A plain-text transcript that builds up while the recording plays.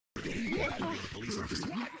Police officer.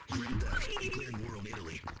 Grand theft. Declaring war on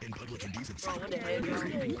Italy. In public indecency. Bro, what the heck,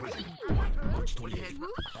 bro? March 28th.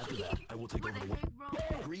 After that, I will take over the world.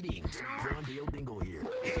 Greetings. John Dale Dingle here.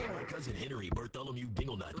 My cousin Henry Bartholomew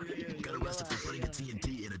Dinglenut got arrested for putting a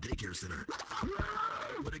TNT in a daycare center.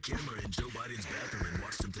 I put a camera in Joe Biden's bathroom and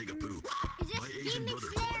watched him take a poo. My Asian brother,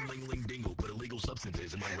 Quan Ling Ling Dingle, put illegal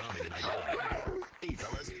substances in my ramen and I died. Hey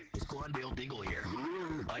fellas, it's Quan Dale Dingle here.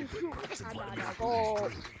 I put perks in Vladimir Putin's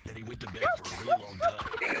drink, then he went to bed for a really long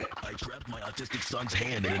time. I trapped my autistic son's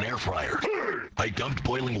hand in an air fryer. I dumped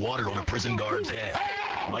boiling water on a prison guard's head.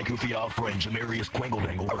 My goofy off friend Jamarius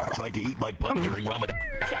Quangledangle tried to eat my butt during Ramadan.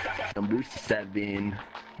 Number 7.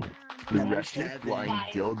 The Russian flying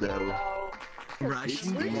dildo.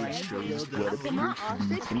 Russian This shows what appears to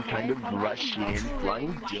be some kind of Russian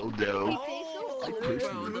flying dildo. I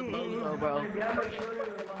personally Bro.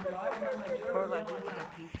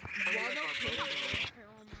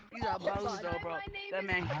 You got bozo, bro. That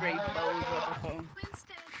man straight bozo, bro.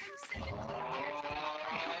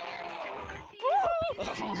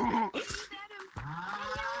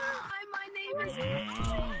 Hi, my name is.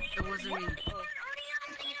 It wasn't me.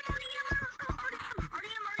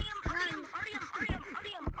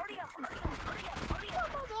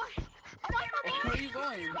 Where are you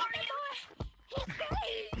going?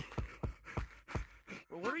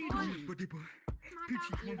 Well, what are you doing? Buddy boy.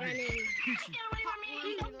 He's running. Peachy.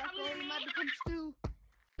 He might become stew.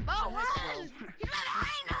 Oh, what?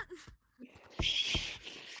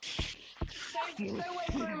 He's Stay away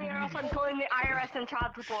from me or else I'm calling the IRS and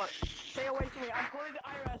child support. Stay away from me. I'm calling the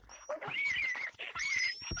IRS.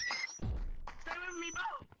 Stay with me, bro.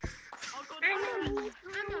 I'll call the IRS.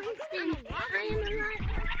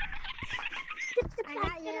 I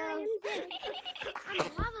got you. I'm a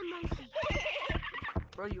lava monkey.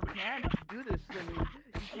 Bro, you can't do this to me.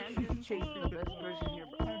 You can't just chase the best person here,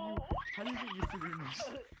 bro. How do you get used to doing this?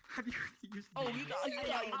 How do you get used to Oh, doing you this? got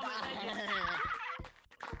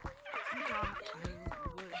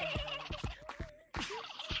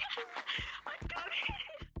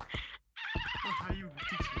How do you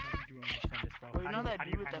teach me how to do this, bro? Bro, you know that How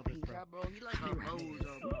do dude you with the handle this, pink bro? hat, bro? He like a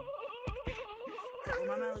bozo, bro. Oh,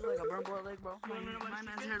 my man looks like a burnt boy leg, bro. My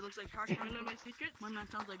man's hair looks like Shark. You wanna know my secret? My man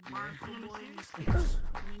sounds like Barnacle Boy. I'll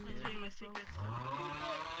tell you my secret.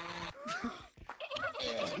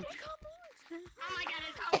 Oh my god,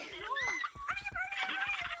 it's all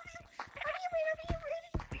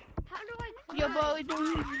How do I? Yo, boy,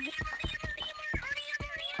 dude.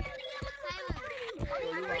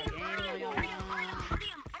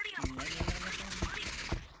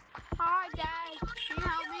 Hi guys, can you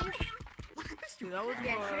help me? Dude, that was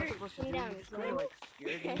Yeah, what I was sure. supposed to Come do. down, You come kinda, down. like,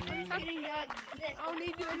 scared me. I'm kidding, Dad. I don't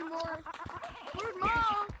need you anymore. Where's Mom?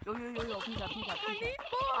 Yo, pink hat.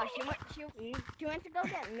 Oh, she went to go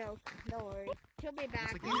get milk. Don't worry. She'll be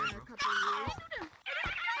back in a couple of years.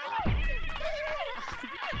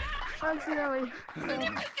 I'm silly. My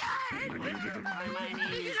name is...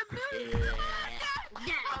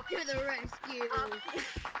 Dad, to the rescue.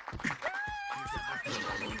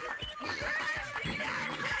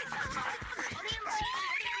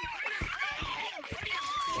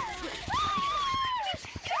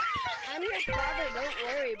 I'm your father, don't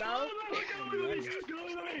worry, bro.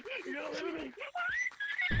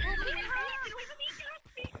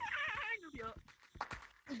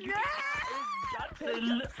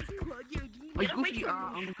 Wait, Goofy,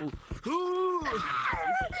 Uncle.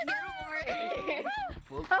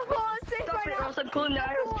 I'm falling sick Stop right it, or now. else I'm calling the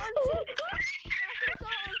IRS.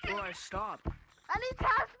 Boy, stop. I need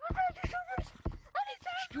task protectors. I need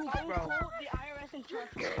task. Stupid, I will bro. call the IRS and child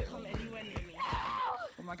support to come anywhere near me.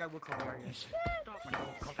 Oh my god, we'll call the IRS. Stop. Oh my god,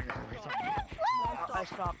 we'll call the IRS. I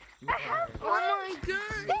stopped. We'll call the IRS. Oh my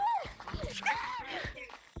god.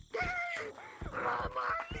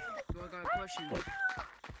 Yo, I got a question.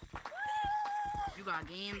 You got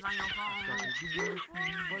games on your phone?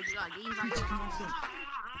 Bro, you got games on your phone?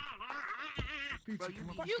 Bro,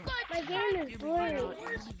 You got my game is boring. You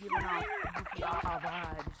be giving out Goofy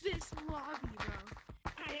vibes. This lobby, bro. I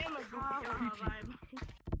am a goofy vibe.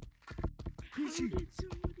 Peachy. Did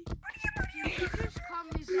you just call me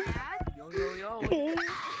bad? Yo.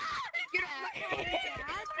 Get off my phone,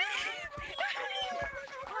 Dad.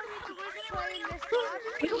 Playing this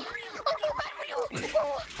lobby.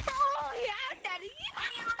 Oh yeah, Daddy.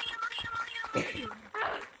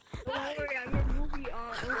 Don't worry, I'm your movie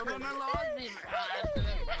Bro, my man lost me.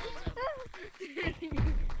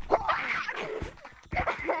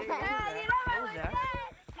 What was that?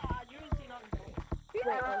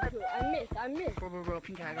 I missed. Bro,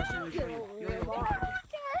 pink hat, I got something to show you. Yo, Yo, pink hat.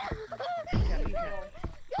 Pink hat.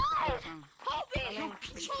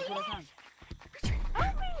 Look what I found.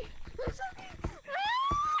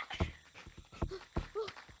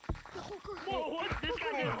 Whoa, what? This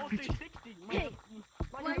guy did a whole 360. Hey,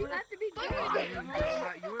 why you have to be good?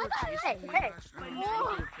 You were chasing me last round.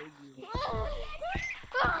 Whoa.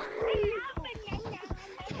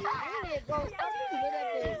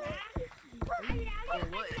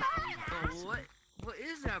 What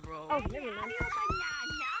is that, bro? Oh, never mind.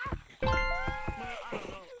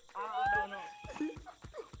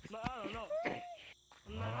 I don't know.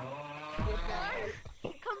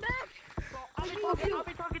 Come back. I'll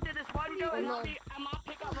be talking to this one girl and I'll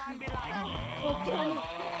pick up her and be like,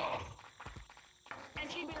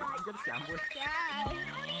 and she'd be like, You got a soundboard? Dad.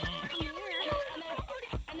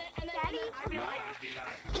 and then I'd be like,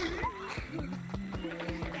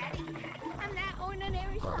 Daddy, I'm not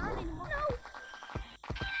ordinary son anymore. No.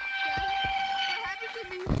 What happened to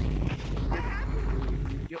me? What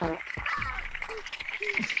happened? Yo.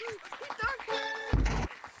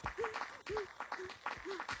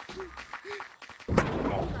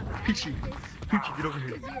 Peachy, Peachy, get over here.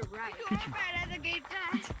 You're right. Peachy. You're right at the game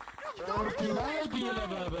time. You don't even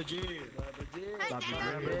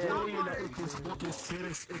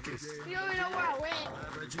know where I went.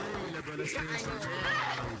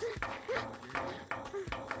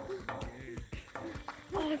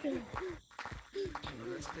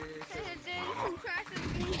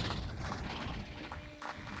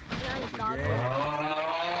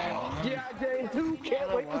 yeah, Jay, too.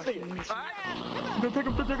 Can't wait to see it. Take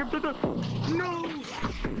him. No!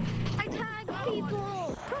 I tagged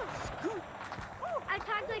people. I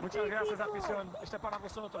tagged like Muchas 3 gracias, people. afición. Este para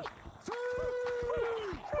vosotros.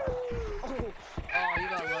 Oh, you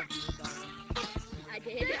got lucky. I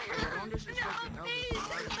did. Don't disrespect me.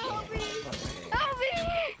 Help me! Help me!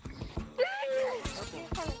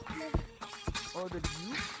 Oh, did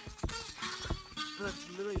you? That's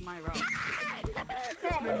literally my route.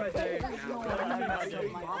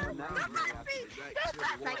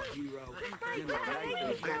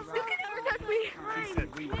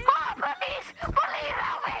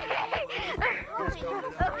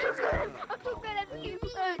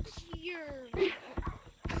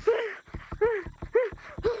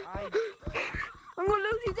 I'm gonna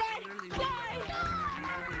lose you, Dad!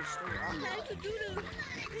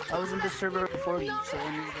 I was in the server before you, so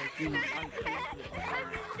when you was like,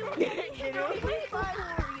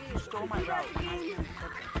 you stole my route. You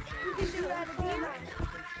can do that again.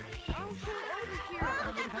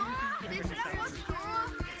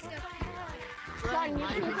 Son, you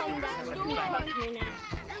can come down. You can touch me now.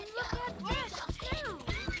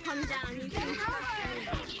 Come down. You can touch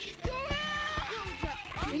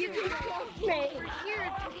me. You can touch me.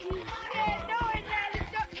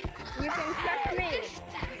 You can touch me.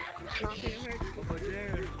 Not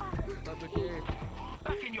gonna hurt you.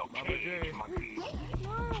 Back in your cage, monkey.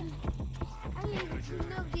 Mom, I didn't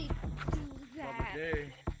know they do that.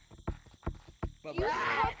 You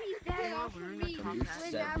puppies that off of me when I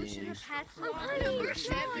should have passed me. Number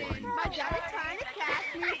 7. My dad is trying to catch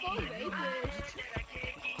me for rapist.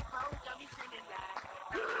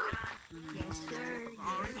 Yes, sir.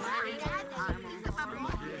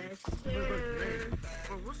 Yes, sir.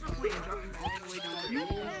 Bro, what's the point of dropping all the way down the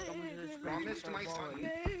road? Promise my son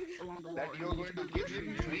Along the that you're going to give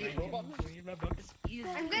him 3 Robux.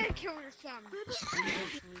 I'm gonna kill your son. Actually,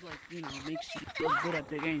 like, you know, makes you feel good at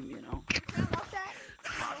the game, you know?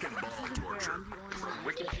 Cock and ball torture. From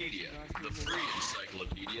Wikipedia, the free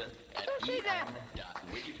encyclopedia at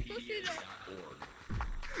en.wikipedia.org.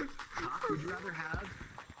 Would you rather have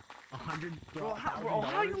 100 Bro,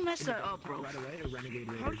 how you mess that up, bro? right away or Renegade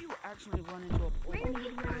How Raiders? you actually run into a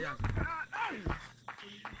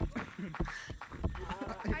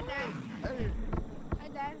Hi, Dad. Hi,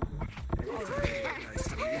 Dad.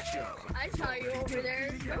 I saw you over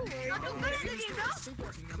there. Don't worry.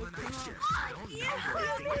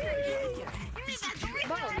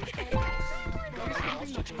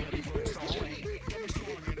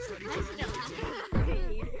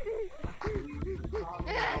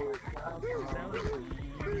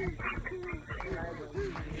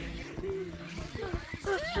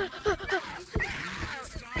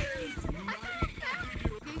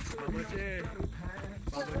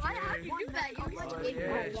 Why have you do that? You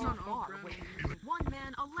One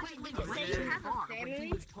man allegedly rented a car when he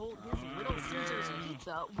was told his Little Caesars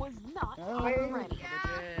pizza was not ready.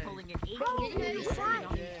 Pulling an 8-year-old sign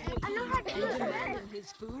on his I know how to do and it. demanding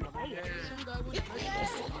his food.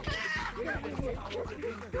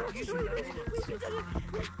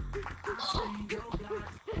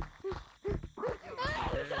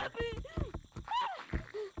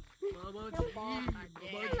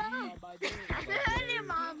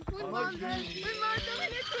 Mom. I'm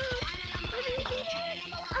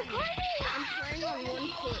playing on one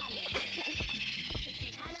foot.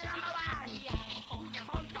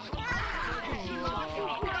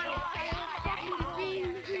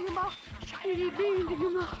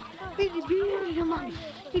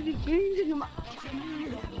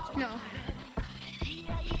 No.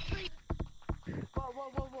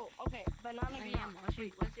 Whoa. Okay, banana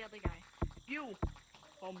green. What's the other guy? You.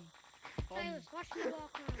 Silas, watch the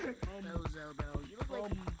walk around. Bro, you look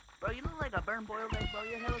like, bro, you look like a burnt boiled egg, bro.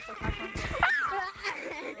 Your hair looks like my friend.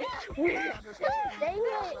 Dang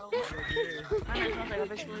it. My hair smells like a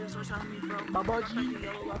fish fillet sauce on me, bro. Bubba G.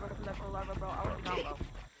 Yellow lava, black lava, bro. I already know, bro.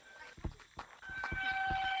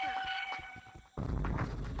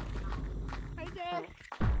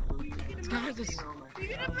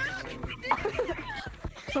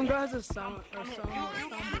 Some guys are sound. You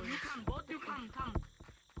come. Both you come.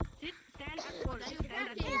 Sit, stand at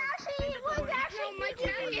the door. What's happening on my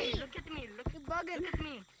journey? Look at me. Look You bugging. at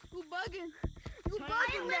me. You bugging. You Turn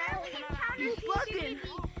bugging, man. around. You bugging.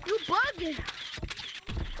 You bugging.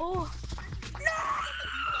 Oh.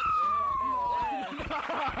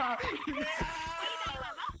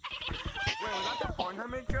 Wait, was that the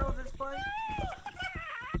Pornhub intro this point?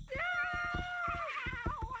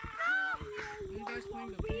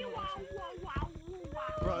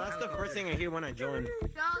 Bro, that's the first thing I hear when I join.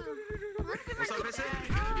 What's up, Missy?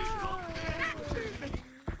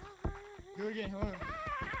 Do it again, hold on.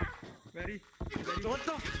 Ready? What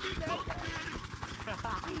the?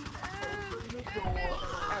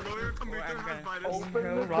 Open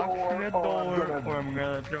the door, or I'm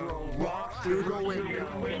gonna throw rocks through the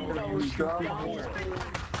window.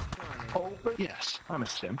 Open. Yes, I'm a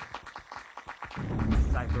simp.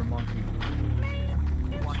 Cyber monkey.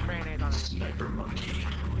 Watch mayonnaise on it. Sniper monkey.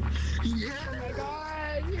 Oh my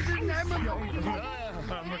god. This is never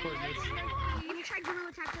I'm recording this. Let me try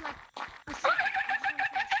gorilla tactic like a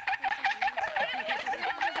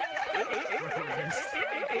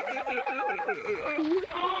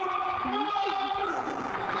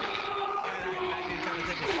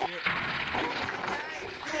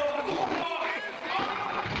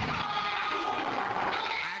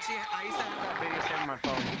I used to have that video saved on my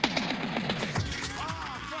phone.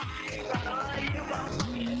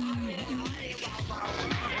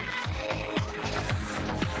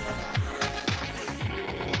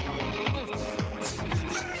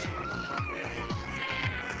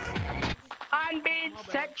 I'm being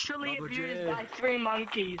sexually abused by 3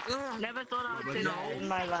 monkeys. Never thought I would say that in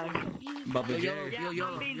my life. Bubba J.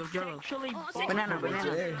 I'm being sexually Banana. Bubba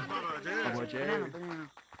J.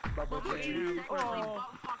 sexually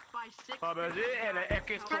butt-fucked by 6 Bubba J and an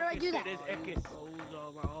Ekis. How do I do that? Ekis.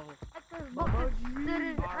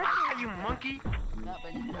 You monkey. I'm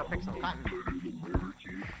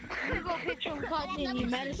gonna go pick some cotton, you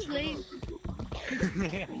mad asleep. Is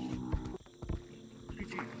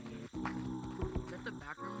that the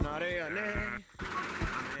background?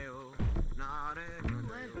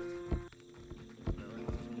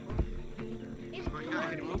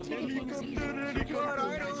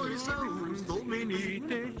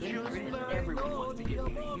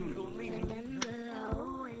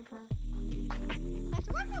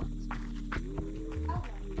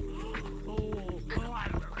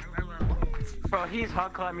 Bro, he's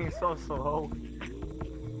hot climbing so slow.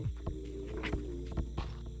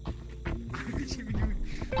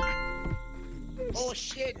 Oh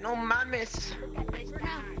shit, no mames.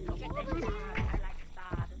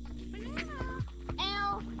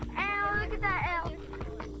 Ow, look at that L.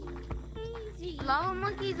 Lava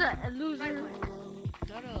monkey's a loser.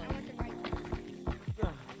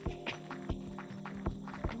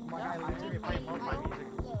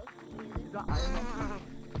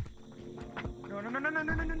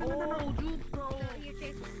 Oh, dude, bro.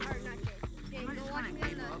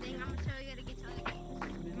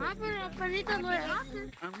 My perrito lo hace.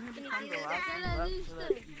 I'm gonna become the last.